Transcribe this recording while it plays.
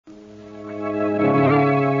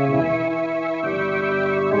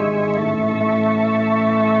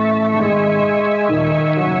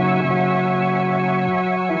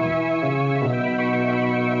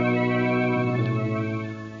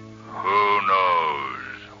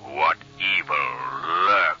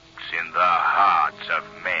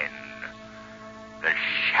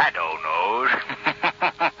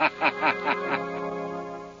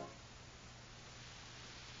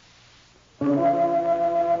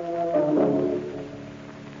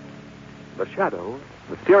The Shadow,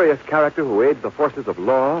 mysterious character who aids the forces of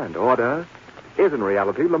law and order, is in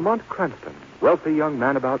reality Lamont Cranston, wealthy young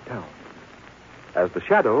man about town. As the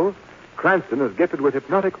Shadow, Cranston is gifted with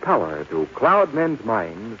hypnotic power to cloud men's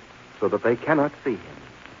minds so that they cannot see him.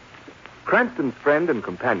 Cranston's friend and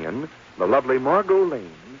companion, the lovely Margot Lane,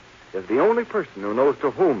 is the only person who knows to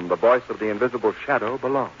whom the voice of the invisible Shadow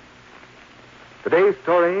belongs. Today's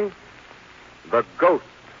story, The Ghost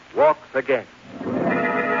Walks Again.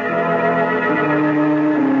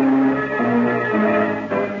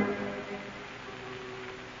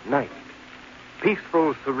 Night.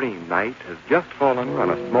 Peaceful, serene night has just fallen on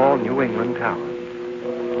a small New England town.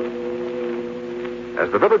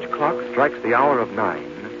 As the village clock strikes the hour of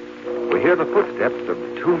 9, we hear the footsteps of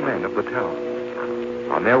two men of the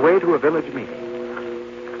town on their way to a village meeting.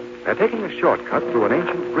 They're taking a shortcut through an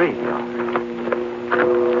ancient graveyard.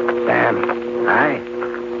 Sam. Aye?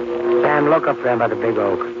 Sam, look up there by the big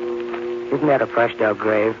oak. Isn't that a fresh dug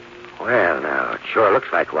grave? Well, now, it sure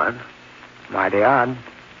looks like one. Mighty odd.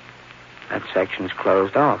 That section's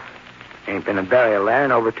closed off. Ain't been a burial there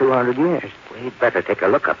in over 200 years. We'd better take a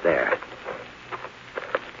look up there.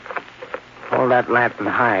 Hold that lantern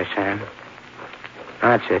higher, Sam.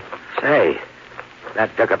 That's it. Say,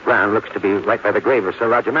 that dug-up ground looks to be right by the grave of Sir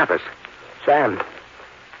Roger Mathis. Sam,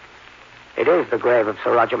 it is the grave of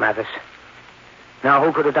Sir Roger Mathis. Now,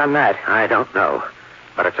 who could have done that? I don't know,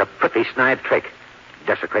 but it's a pretty snide trick,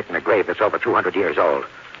 desecrating a grave that's over 200 years old.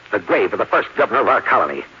 The grave of the first governor of our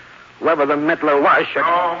colony. Whoever the meddler was should...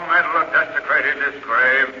 No meddler desecrated this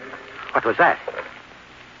grave. What was that?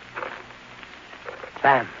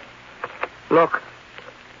 Sam, look.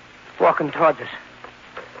 Walking towards us.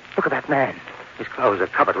 Look at that man. His clothes are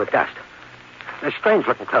covered with dust. They're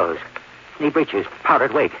strange-looking clothes. Knee breeches,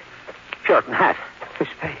 powdered wig, Puritan hat. His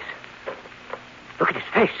face. Look at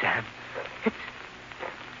his face, Sam. It's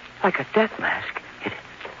like a death mask.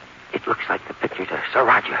 It looks like the picture to Sir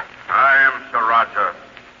Roger. I am Sir Roger.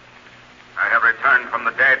 I have returned from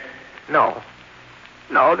the dead. No.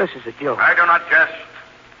 No, this is a joke. I do not jest.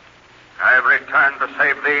 I have returned to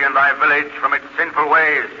save thee and thy village from its sinful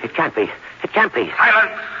ways. It can't be. It can't be.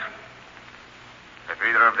 Silence! If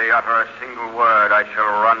either of thee utter a single word, I shall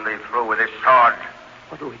run thee through with this sword.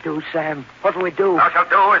 What do we do, Sam? What do we do? Thou shalt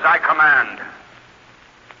do as I command.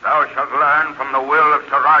 Thou shalt learn from the will of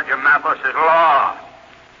Sir Roger Mathis' law.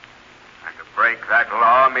 And to break that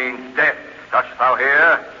law means death. Dost thou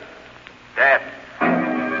hear? Death.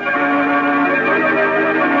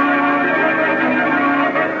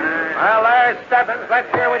 Well, there's Stebbins. Let's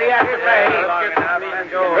hear what he has to say.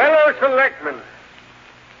 Fellow selectmen,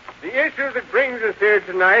 the issue that brings us here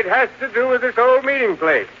tonight has to do with this old meeting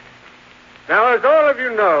place. Now, as all of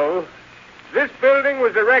you know, this building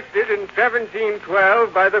was erected in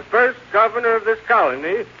 1712 by the first governor of this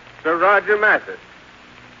colony, Sir Roger Mathis.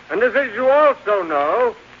 And as you also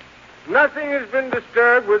know, nothing has been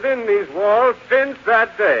disturbed within these walls since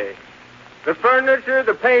that day. The furniture,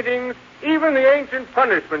 the paintings, even the ancient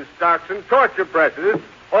punishment stocks and torture presses,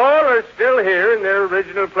 all are still here in their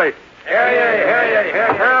original places.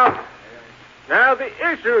 Now, the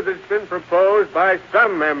issue that's been proposed by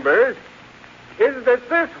some members is that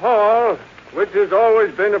this hall, which has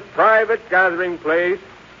always been a private gathering place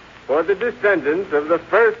for the descendants of the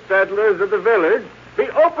first settlers of the village, be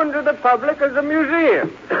open to the public as a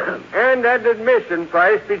museum, and an admission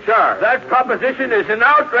price be charged. That proposition is an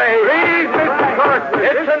outrage. Please, Mr. Crossman.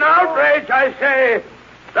 It's an outrage, I say.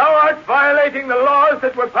 Thou art violating the laws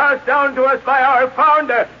that were passed down to us by our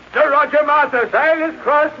founder, Sir Roger Mathis. Silas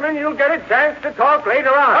Crossman, you'll get a chance to talk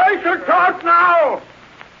later on. I should talk now.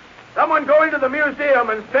 Someone go into the museum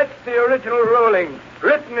and fetch the original ruling,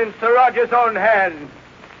 written in Sir Roger's own hand.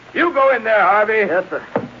 You go in there, Harvey. Yes, sir.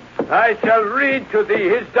 I shall read to thee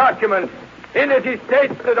his document. In it he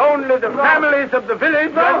states that only the families of the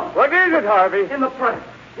village... What is it, Harvey? In the press.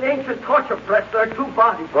 The ancient torture press, there are two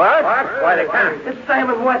bodies. What? Why, they can't. It's Sam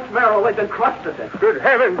and Wes Merrill. They've been crushed to death. Good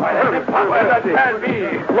heavens. Well, that can't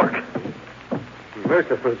be. Look.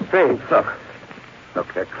 Merciful saints.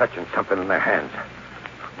 Look, they're clutching something in their hands.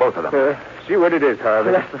 Both of them. See what it is,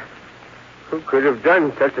 Harvey. Yes, sir. Who could have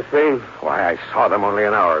done such a thing? Why, I saw them only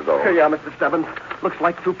an hour ago. Here you are, Mr. Stebbins. Looks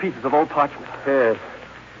like two pieces of old parchment. Yes.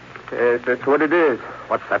 Yes, that's what it is.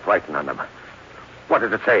 What's that writing on them? What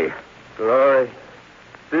does it say? Glory.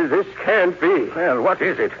 This can't be. Well, what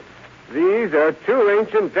is it? These are two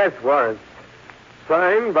ancient death warrants,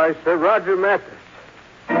 signed by Sir Roger Mathis.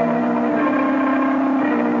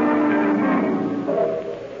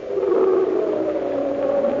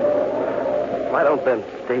 Why don't have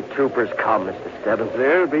them state troopers come, Mr. Stebbins?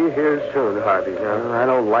 They'll be here soon, Harvey. Now, I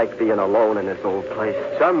don't like being alone in this old place.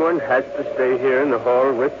 someone has to stay here in the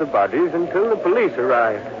hall with the bodies until the police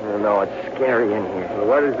arrive. No, it's scary in here. Well,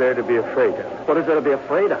 what is there to be afraid of? What is there to be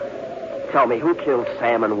afraid of? Tell me, who killed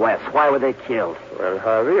Sam and Wes? Why were they killed? Well,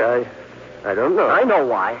 Harvey, I don't know. I know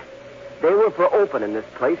why. They were for opening this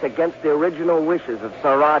place against the original wishes of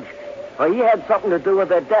Sir Roger. Well, he had something to do with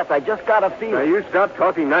their death. I just got a feeling. Now, you stop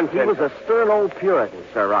talking nonsense. He was a stern old Puritan,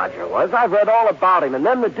 Sir Roger was. I've read all about him, and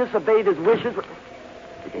them that disobeyed his wishes...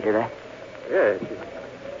 Did you hear that? Yes.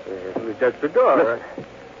 It was just the door.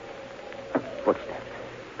 Listen.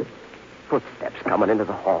 Footsteps coming into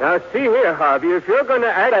the hall. Now, see here, Harvey. If you're going to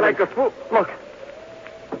act Stebbins. like a fool... Look,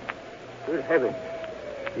 Good heavens.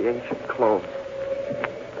 the ancient clothes,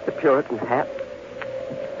 the Puritan hat,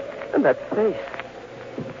 and that face.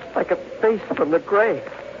 Like a face from the grave.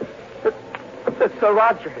 It's Sir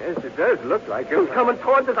Roger. Yes, it does look like him. He's coming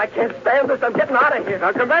towards us. I can't stand this. I'm getting out of here.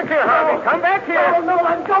 Now, come back here, Harvey. Come back here. No,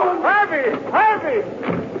 I'm going.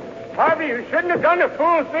 Harvey, you shouldn't have done a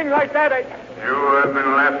fool thing like that. You have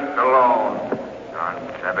been left alone, John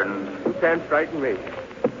Stebbins. You can't frighten me.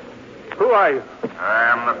 Who are you? I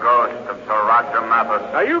am the ghost of Sir Roger Mathis.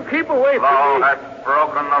 Now, you keep away Thou from me. hast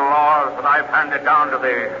broken the laws that I've handed down to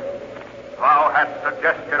thee. Thou hast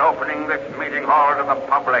suggested opening this meeting hall to the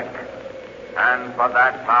public. And for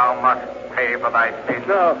that thou must pay for thy sins.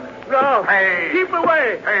 No. Pay. Keep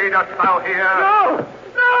away. Pay, dost thou hear? No.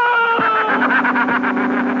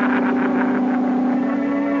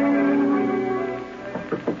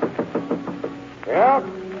 Yeah?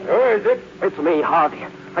 Who is it? It's me, Harvey.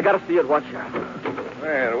 I gotta see you at once, Sheriff.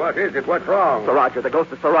 Well, what is it? What's wrong? Sir Roger, the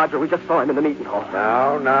ghost of Sir Roger. We just saw him in the meeting hall.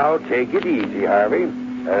 Now, take it easy, Harvey.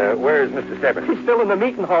 Where's Mr. Stebbins? He's still in the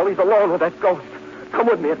meeting hall. He's alone with that ghost. Come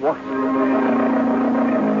with me at once.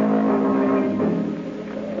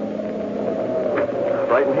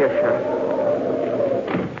 Right in here, Sheriff.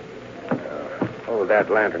 Hold that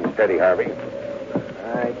lantern steady, Harvey.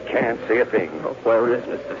 I can't see a thing. Oh, where is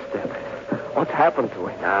Mr. Stebbins? What's happened to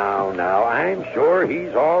him? Now, I'm sure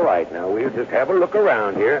he's all right. Now, we'll just have a look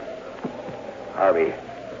around here. Harvey.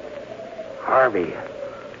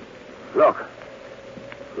 Look.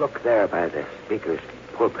 Look there by the speaker's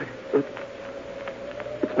pulpit. It's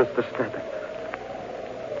Mr. Stebbins.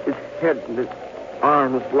 His head and his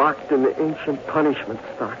arms locked in the ancient punishment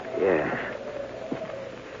stock. Yes.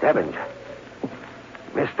 Stebbins.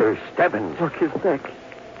 Mr. Stebbins. Look, his neck.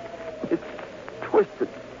 It's twisted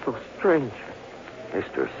so strange.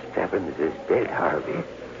 Mr. Stebbins is dead, Harvey.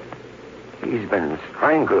 He's been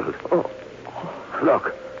strangled. Oh.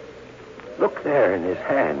 Look. Look there in his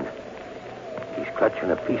hand. He's clutching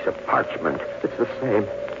a piece of parchment. It's the same.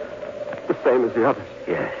 The same as the others.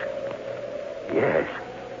 Yes.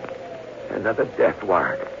 Another death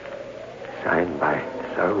warrant. Signed by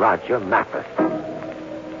Sir Roger Mathis.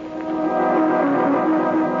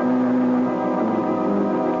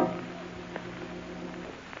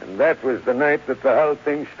 And that was the night that the whole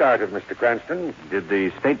thing started, Mr. Cranston. Did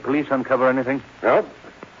the state police uncover anything? No.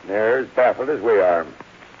 They're as baffled as we are.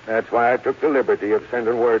 That's why I took the liberty of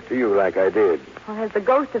sending word to you like I did. Well, has the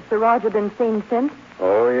ghost of Sir Roger been seen since?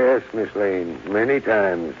 Oh, yes, Miss Lane. Many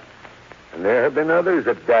times. And there have been others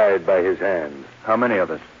that died by his hand. How many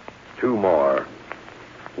others? 2 more.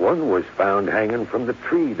 One was found hanging from the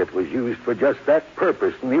tree that was used for just that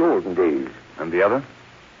purpose in the olden days. And the other?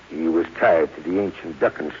 He was tied to the ancient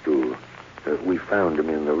ducking stool. We found him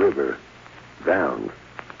in the river, drowned.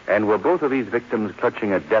 And were both of these victims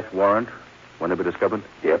clutching a death warrant when they were discovered?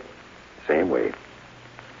 Yep, same way.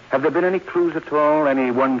 Have there been any clues at all?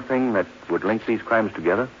 Any one thing that would link these crimes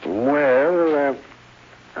together? Well,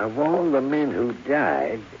 of all the men who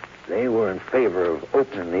died, they were in favor of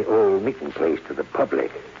opening the old meeting place to the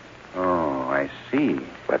public. Oh, I see.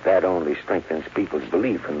 But that only strengthens people's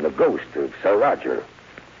belief in the ghost of Sir Roger.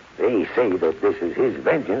 They say that this is his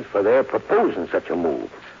vengeance for their proposing such a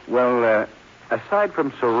move. Well, aside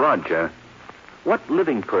from Sir Roger, what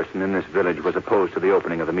living person in this village was opposed to the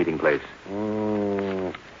opening of the meeting place?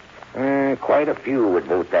 Quite a few would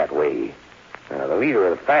vote that way. The leader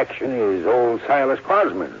of the faction is old Silas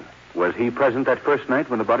Crosman. Was he present that first night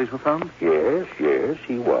when the bodies were found? Yes,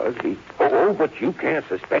 he was. Oh, but you can't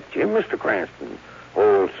suspect him, Mr. Cranston.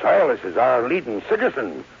 Old Silas is our leading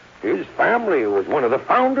citizen. His family was one of the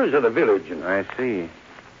founders of the village. And I see.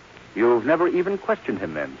 You've never even questioned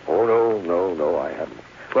him, then? Oh, no, I haven't.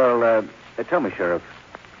 Well, tell me, Sheriff,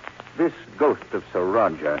 this ghost of Sir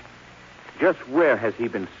Roger, just where has he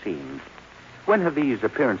been seen? When have these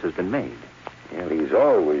appearances been made? Well, he's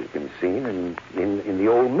always been seen in the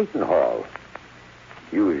old meeting hall.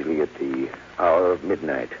 Usually at the hour of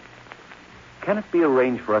midnight. Can it be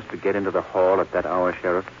arranged for us to get into the hall at that hour,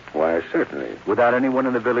 Sheriff? Why, certainly. Without anyone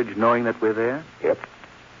in the village knowing that we're there? Yep.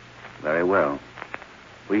 Very well.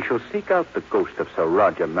 We shall seek out the ghost of Sir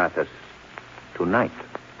Roger Mathis tonight.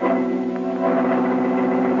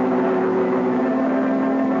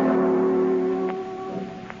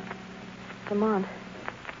 Lamont,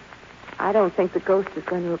 I don't think the ghost is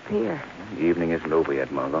going to appear. The evening isn't over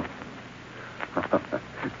yet, Margot.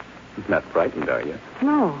 Not frightened, are you?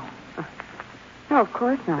 No. No, of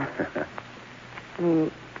course not. I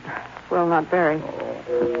mean, well, not very.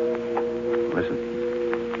 Listen.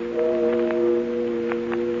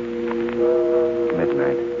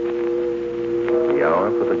 Midnight. The hour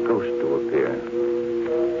for the ghost to appear.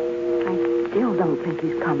 I still don't think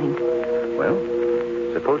he's coming. Well,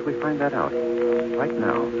 suppose we find that out right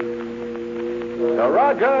now. Sir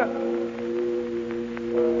Roger!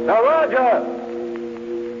 Sir Roger!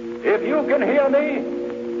 If you can hear me,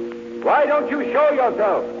 why don't you show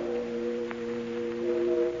yourself?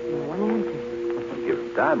 No one answers. Give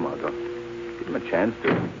him time, Margot. Give him a chance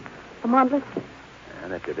to... Lamont, listen.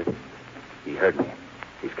 That did it. He heard me.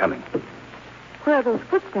 He's coming. Where are those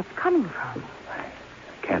footsteps coming from? I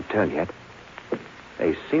can't tell yet.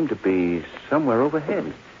 They seem to be somewhere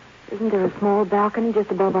overhead. Isn't there a small balcony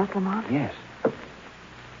just above us, Lamont? Yes.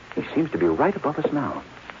 He seems to be right above us now.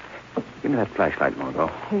 Give me that flashlight,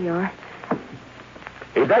 Margot. Here you are.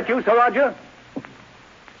 Is that you, Sir Roger?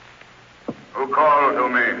 Who called to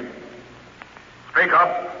me? Speak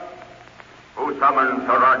up. Who summoned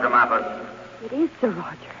Sir Roger Mathis? It is Sir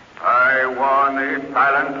Roger. I warn thee,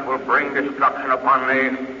 silence will bring destruction upon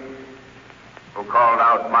thee. Who called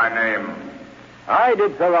out my name? I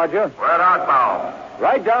did, Sir Roger. Where art thou?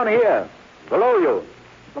 Right down here, below you.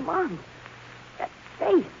 Lamont, that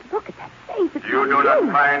face. Look at that face. It's You do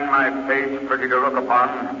not find my face pretty to look upon.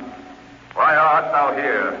 Why art thou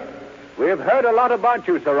here? We have heard a lot about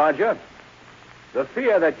you, Sir Roger. The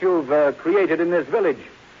fear that you've created in this village.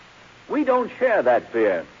 We don't share that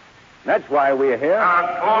fear. That's why we're here.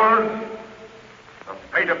 Fools! The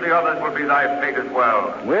fate of the others will be thy fate as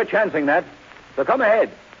well. We're chancing that. So come ahead.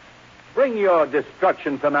 Bring your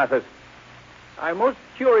destruction, Sir Mathis. I'm most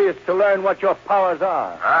curious to learn what your powers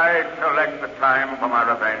are. I select the time for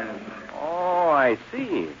my revenge. Oh, I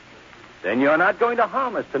see. Then you're not going to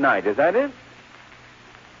harm us tonight, is that it?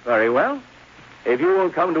 Very well. If you will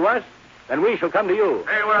come to us, then we shall come to you.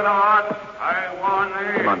 Stay where thou art. I warn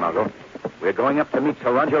thee. Come on, Margot. We're going up to meet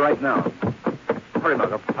Sir Roger right now. Hurry,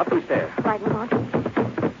 Margot. Up these stairs. Right, Lamont.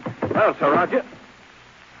 Well, Sir Roger.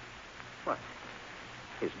 What?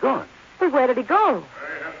 He's gone. But where did he go?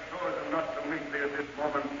 I have chosen not to meet thee at this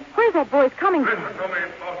moment. Where's that voice coming from? Listen to me,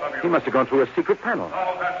 both of you. He must have gone through a secret panel.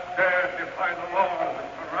 Thou that dares defy the laws of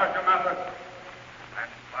Sir Roger Mathis,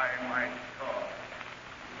 and by my sword,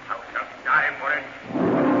 thou shalt die for it.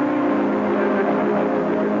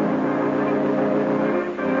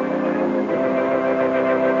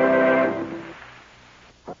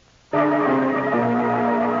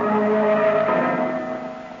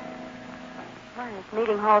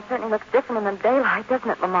 Meeting hall certainly looks different in the daylight, doesn't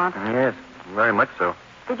it, Lamont? Yes, very much so.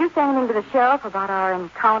 Did you say anything to the sheriff about our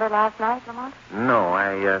encounter last night, Lamont? No,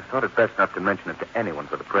 I thought it best not to mention it to anyone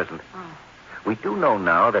for the present. Oh. We do know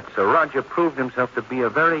now that Sir Roger proved himself to be a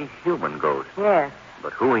very human ghost. Yes.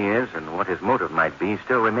 But who he is and what his motive might be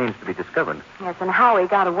still remains to be discovered. Yes, and how he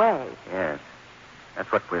got away. Yes.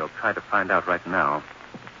 That's what we'll try to find out right now.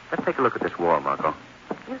 Let's take a look at this wall, Margot.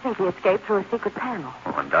 You think he escaped through a secret panel?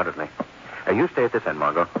 Oh, undoubtedly. You stay at this end,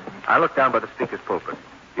 Margot. I'll look down by the speaker's pulpit.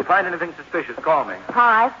 If you find anything suspicious, call me. All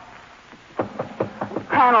right. The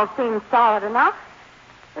panel seems solid enough.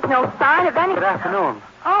 There's no sign of any... Good afternoon.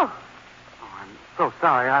 Oh. I'm so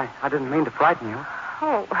sorry. I didn't mean to frighten you.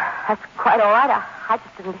 Oh, that's quite all right. I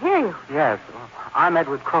just didn't hear you. Yes. I'm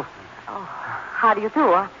Edward Croston. Oh, how do you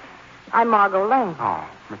do? I'm Margot Lane. Oh,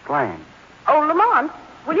 Miss Lane. Oh, Lamont,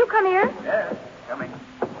 will you come here? Yes, coming.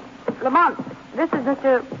 Lamont, this is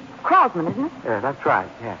Mr. Crosman, isn't it? Yeah, that's right,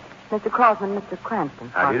 yes. Mr. Crosman, Mr. Cranston.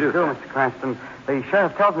 How do you do, sir? Mr. Cranston? The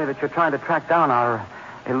sheriff tells me that you're trying to track down our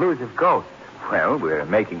elusive ghost. Well, we're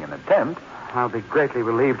making an attempt. I'll be greatly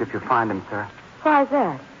relieved if you find him, sir. Why is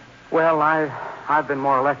that? Well, I've been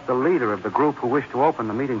more or less the leader of the group who wish to open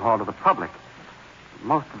the meeting hall to the public.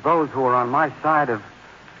 Most of those who are on my side have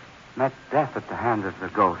met death at the hands of the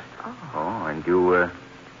ghost. Oh, and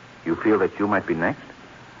you feel that you might be next?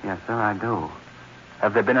 Yes, sir, I do.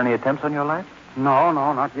 Have there been any attempts on your life? No,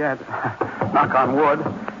 not yet. Knock on wood.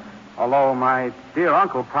 Although my dear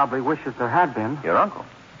uncle probably wishes there had been. Your uncle?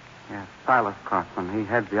 Yes, Silas Crossman. He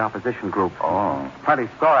heads the opposition group. Oh. Plenty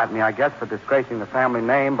sore at me, I guess, for disgracing the family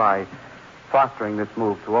name by fostering this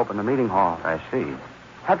move to open the meeting hall. I see.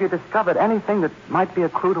 Have you discovered anything that might be a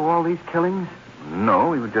clue to all these killings? No,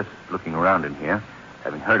 we were just looking around in here.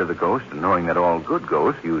 Having heard of the ghost and knowing that all good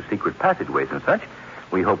ghosts use secret passageways and such,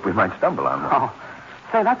 we hoped we might stumble on one. Oh,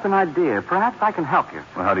 say, that's an idea. Perhaps I can help you.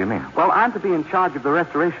 Well, how do you mean? Well, I'm to be in charge of the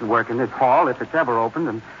restoration work in this hall if it's ever opened,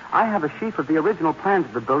 and I have a sheaf of the original plans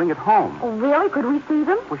of the building at home. Oh, really? Could we see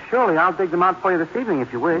them? Well, surely I'll dig them out for you this evening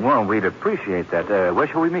if you wish. Well, we'd appreciate that. Where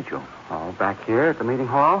shall we meet you? Oh, back here at the meeting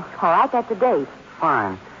hall? All right, that's a date.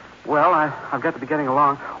 Fine. Well, I've got to be getting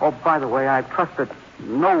along. Oh, by the way, I trust that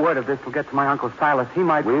no word of this will get to my Uncle Silas. He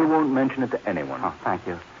might... We won't mention it to anyone. Oh, thank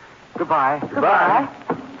you. Goodbye. Goodbye.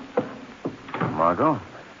 Margot,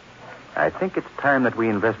 I think it's time that we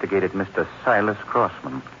investigated Mr. Silas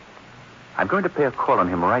Crossman. I'm going to pay a call on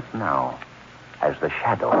him right now as the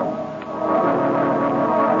Shadow.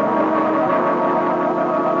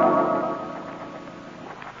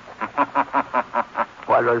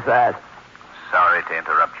 What was that? Sorry to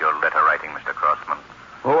interrupt your letter writing, Mr. Crossman.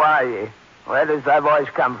 Who are ye? Where does that voice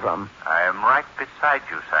come from? I am right beside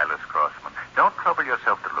you, Silas Crossman. Don't trouble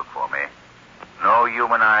yourself to look for me. No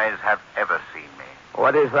human eyes have ever seen me.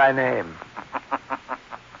 What is thy name?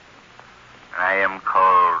 I am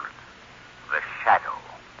called the Shadow.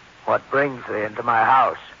 What brings thee into my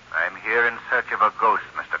house? I'm here in search of a ghost,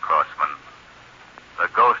 Mr. Crossman. The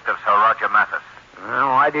ghost of Sir Roger Mathis.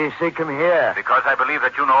 Why do you seek him here? Because I believe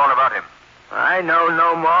that you know all about him. I know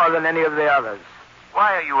no more than any of the others.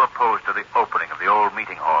 Why are you opposed to the opening of the old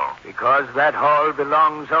meeting hall? Because that hall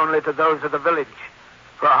belongs only to those of the village.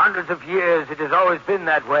 For hundreds of years it has always been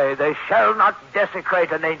that way. They shall not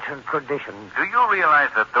desecrate an ancient tradition. Do you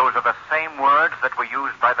realize that those are the same words that were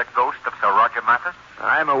used by the ghost of Sir Roger Mathis?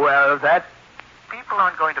 I'm aware of that. People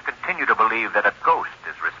aren't going to continue to believe that a ghost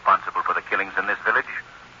is responsible for the killings in this village.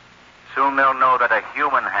 Soon they'll know that a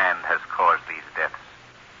human hand has caused these deaths.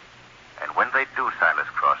 And when they do, Silas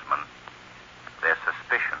Crossman, their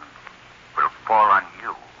suspicion will fall on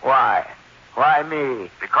you. Why? Why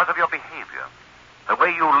me? Because of your behavior. The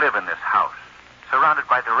way you live in this house, surrounded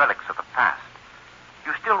by the relics of the past.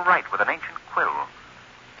 You still write with an ancient quill.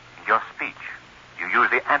 In your speech, you use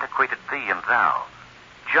the antiquated thee and thou,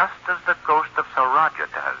 just as the ghost of Sir Roger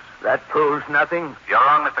does. That proves nothing. You're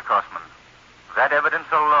wrong, Mr. Crossman. That evidence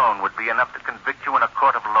alone would be enough to convict you in a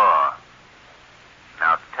court of law.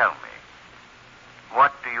 Now tell me,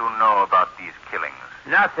 what do you know about these killings?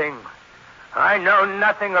 Nothing. I know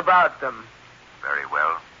nothing about them. Very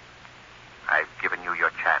well. I've given you your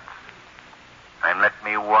chance. And let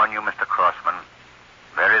me warn you, Mr. Crossman,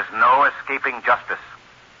 there is no escaping justice.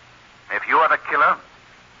 If you are the killer,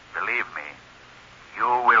 believe me, you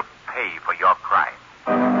will pay for your crime.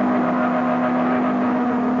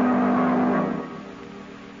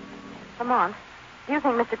 Lamont, do you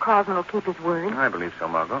think Mr. Crossman will keep his word? I believe so,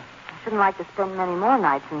 Margot. I shouldn't like to spend many more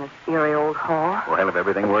nights in this eerie old hall. Well, if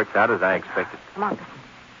everything works out as I expected. Lamont,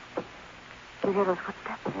 listen. Do you hear those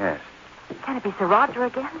footsteps? Yes. Can it be Sir Roger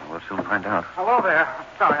again? We'll soon find out. Hello there.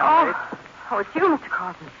 Sorry I'm late. Oh, it's you, Mr.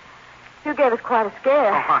 Crossman. You gave us quite a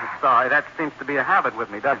scare. Oh, I'm sorry. That seems to be a habit with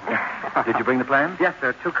me, doesn't it? Did you bring the plans? Yes,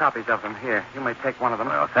 there are 2 copies of them here. You may take one of them.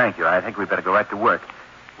 Well, thank you. I think we'd better go right to work.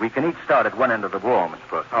 We can each start at one end of the wall, Miss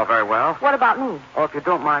Crossman. Oh, very well. What about me? Oh, if you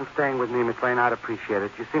don't mind staying with me, Miss Lane, I'd appreciate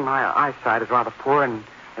it. You see, my eyesight is rather poor, and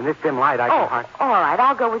in this dim light, I can hardly... all right.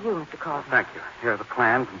 I'll go with you, Mr. Crossman. Thank you. Here are the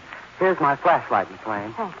plans, and here's my flashlight, Miss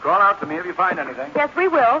Lane. Thanks. Call out to me if you find anything. Yes, we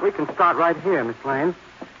will. We can start right here, Miss Lane.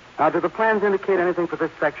 Now, do the plans indicate anything for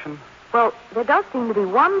this section? Well, there does seem to be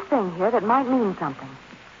one thing here that might mean something.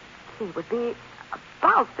 See, it would be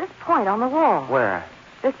about this point on the wall. Where?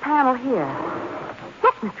 This panel here.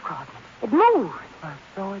 Look, Mr. Crossman. It moves.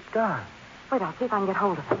 So it does. Wait, I'll see if I can get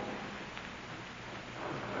hold of it.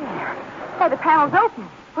 There. Hey, the panel's open.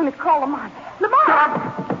 We must call Lamont.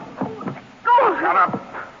 Lamont! Shut up.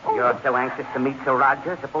 You're so anxious to meet Sir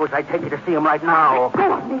Roger. Suppose I take you to see him right now.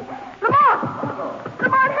 Go on, me. Lamont!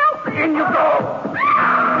 Lamont, help me! In you go.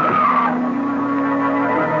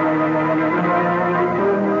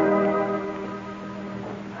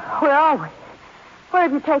 Where are we? Where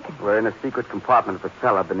have you taken? We're in a secret compartment of the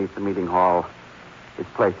cellar beneath the meeting hall. This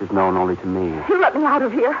place is known only to me. You let me out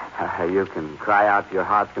of here. You can cry out to your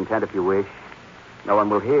heart's content if you wish. No one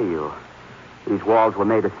will hear you. These walls were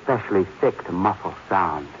made especially thick to muffle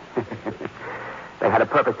sound. They had a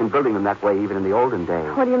purpose in building them that way even in the olden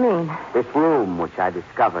days. What do you mean? This room, which I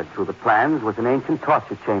discovered through the plans, was an ancient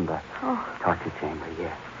torture chamber. Oh. Torture chamber,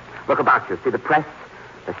 yes. Look about you. See the press?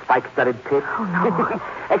 The spike-studded pit? Oh, no.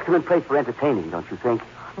 Excellent place for entertaining, don't you think?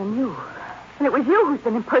 And you. And it was you who's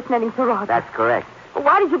been impersonating Sir Roger. That's correct. Well,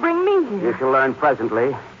 why did you bring me here? You shall learn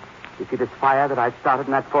presently. You see this fire that I've started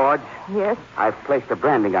in that forge? Yes. I've placed a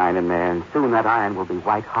branding iron in there, and soon that iron will be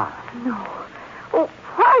white hot. No. Oh,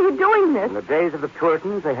 why are you doing this? In the days of the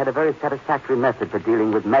Puritans, they had a very satisfactory method for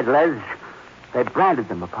dealing with meddlers. They branded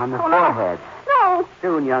them upon their foreheads. No.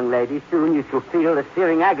 Soon, young lady, soon you shall feel the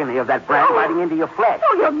searing agony of that brand biting into your flesh.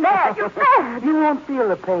 Oh, you're mad. You're mad. You won't feel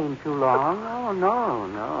the pain too long. Oh,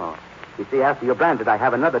 no. You see, after you're branded, I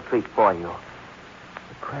have another treat for you.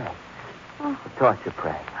 The press. The torture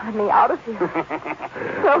press. Let me out of here.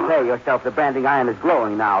 Prepare yourself. The branding iron is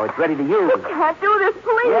glowing now. It's ready to use. You can't do this,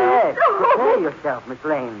 please. Yes. No. Prepare yourself, Miss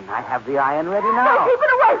Lane. I have the iron ready No, now. keep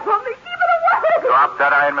it away from me. Keep it away. Drop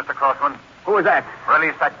that iron, Mr. Crossman. Who is that?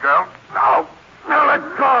 Release that girl. No, let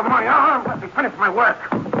go of my arm. Let me finish my work.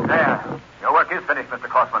 There. Your work is finished, Mr.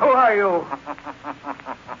 Crossman. Who are you?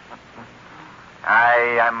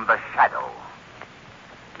 I am the Shadow.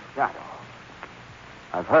 Shadow.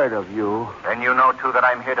 I've heard of you. Then you know, too, that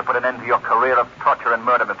I'm here to put an end to your career of torture and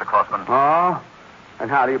murder, Mr. Crossman. Oh? And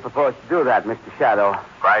how do you propose to do that, Mr. Shadow?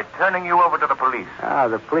 By turning you over to the police.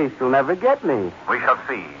 The police will never get me. We shall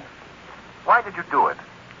see. Why did you do it?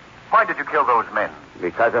 Why did you kill those men?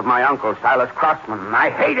 Because of my uncle, Silas Crossman. I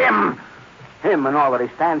hate him. Him and all that he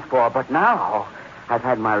stands for. But now, I've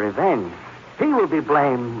had my revenge. He will be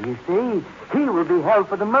blamed, you see. He will be held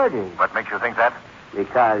for the murder. What makes you think that?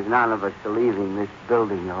 Because none of us are leaving this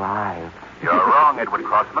building alive. You're wrong, Edward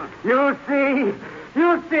Crossman. You see?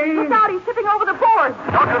 Look out, he's tipping over the board.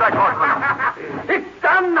 Don't do that, Crossman. It's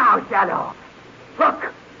done now, Shadow.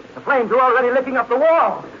 Look, the flames are already licking up the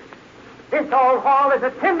walls. This old hall is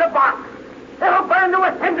a tinder box. It'll burn to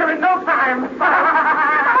a cinder in no time.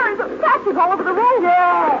 There's flashing all over the room.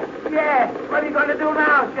 Yes. What are you going to do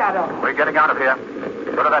now, Shadow? We're getting out of here.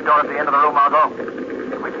 Go to that door at the end of the room, Margot.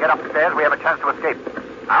 If we can get upstairs, we have a chance to escape.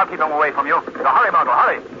 I'll keep them away from you. So hurry, Margot,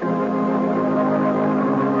 hurry.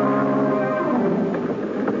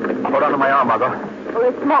 Hold on to my arm, Margot. Oh,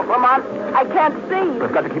 there's smoke, Lamont. I can't see.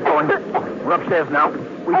 We've got to keep going. We're upstairs now.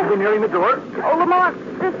 We should be nearing the door. Oh, Lamont,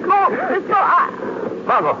 there's smoke.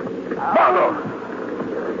 Margot.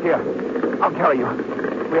 Here, I'll carry you.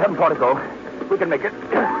 We haven't far to go. We can make it.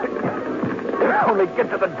 Only get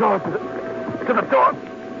to the door. To the door.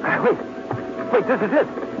 Wait, this is it.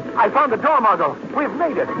 I found the door, Margot. We've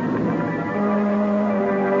made it.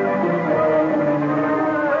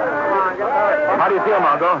 How do you feel,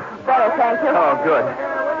 Margot? Better, thank you. Oh, good.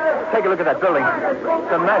 Take a look at that building.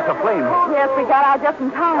 It's a mass of flames. Yes, we got out just in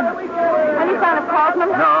time. Any sign of Crossman?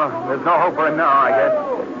 No, there's no hope for him now, I guess.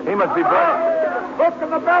 He must be burning. Look to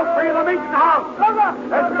the belfry of the meeting house.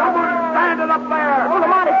 There's someone standing up there. Oh,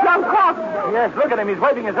 Lamont, it's young Crossman. Yes, look at him. He's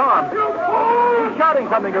waving his arm. He's shouting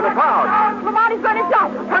something to the crowd. Lamont, he's going to shout.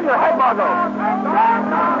 Turn your head, Margot.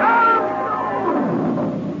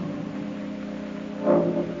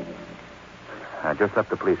 I just left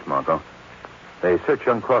the police, Margot. They searched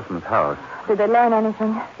young Crossman's house. Did they learn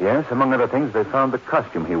anything? Yes, among other things, they found the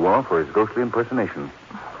costume he wore for his ghostly impersonation.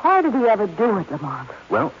 Why did he ever do it, Lamont?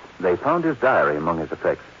 Well, they found his diary among his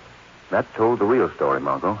effects. That told the real story,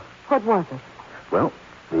 Margot. What was it? Well,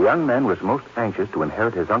 the young man was most anxious to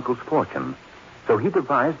inherit his uncle's fortune. So he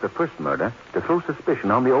devised the first murder to throw suspicion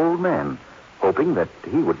on the old man, hoping that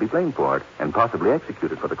he would be blamed for it and possibly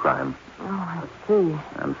executed for the crime. Oh, I see.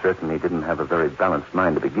 I'm certain he didn't have a very balanced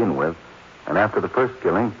mind to begin with. And after the first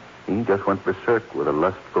killing, he just went berserk with a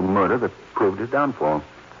lust for murder that proved his downfall.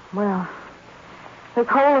 Well, this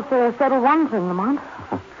whole affair settled one thing, Lamont.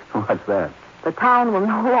 What's that? The town will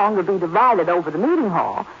no longer be divided over the meeting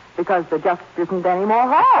hall because there just isn't any more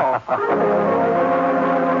hall.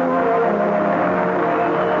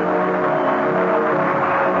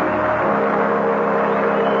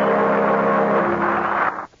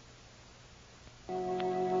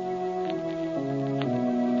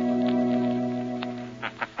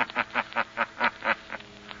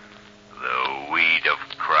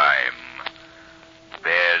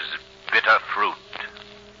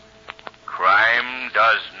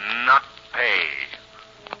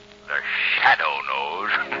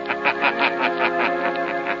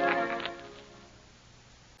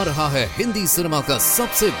 रहा है Hindi cinema का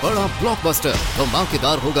सबसे बड़ा blockbuster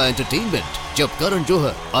धमाकेदार होगा entertainment जब करण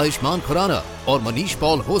जौहर, आयुष्मान खुराना और Manish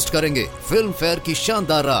Paul host करेंगे फिल्म फेयर की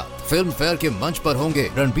शानदार रात। फिल्म फेयर के मंच पर होंगे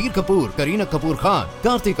रणबीर कपूर, करीना कपूर खान,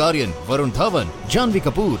 कार्तिक आर्यन, वरुण धवन, जानवी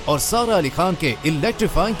कपूर और सारा अली खान के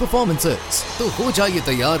इलेक्ट्रीफाइंग परफॉर्मेंसेस। तो हो जाइए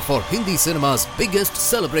तैयार for Hindi cinema's biggest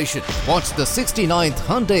celebration. Watch the 69th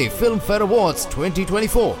Hyundai Film Fair Awards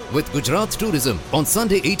 2024 with Gujarat Tourism on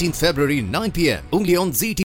Sunday 18th February 9 p.m. only on ZT.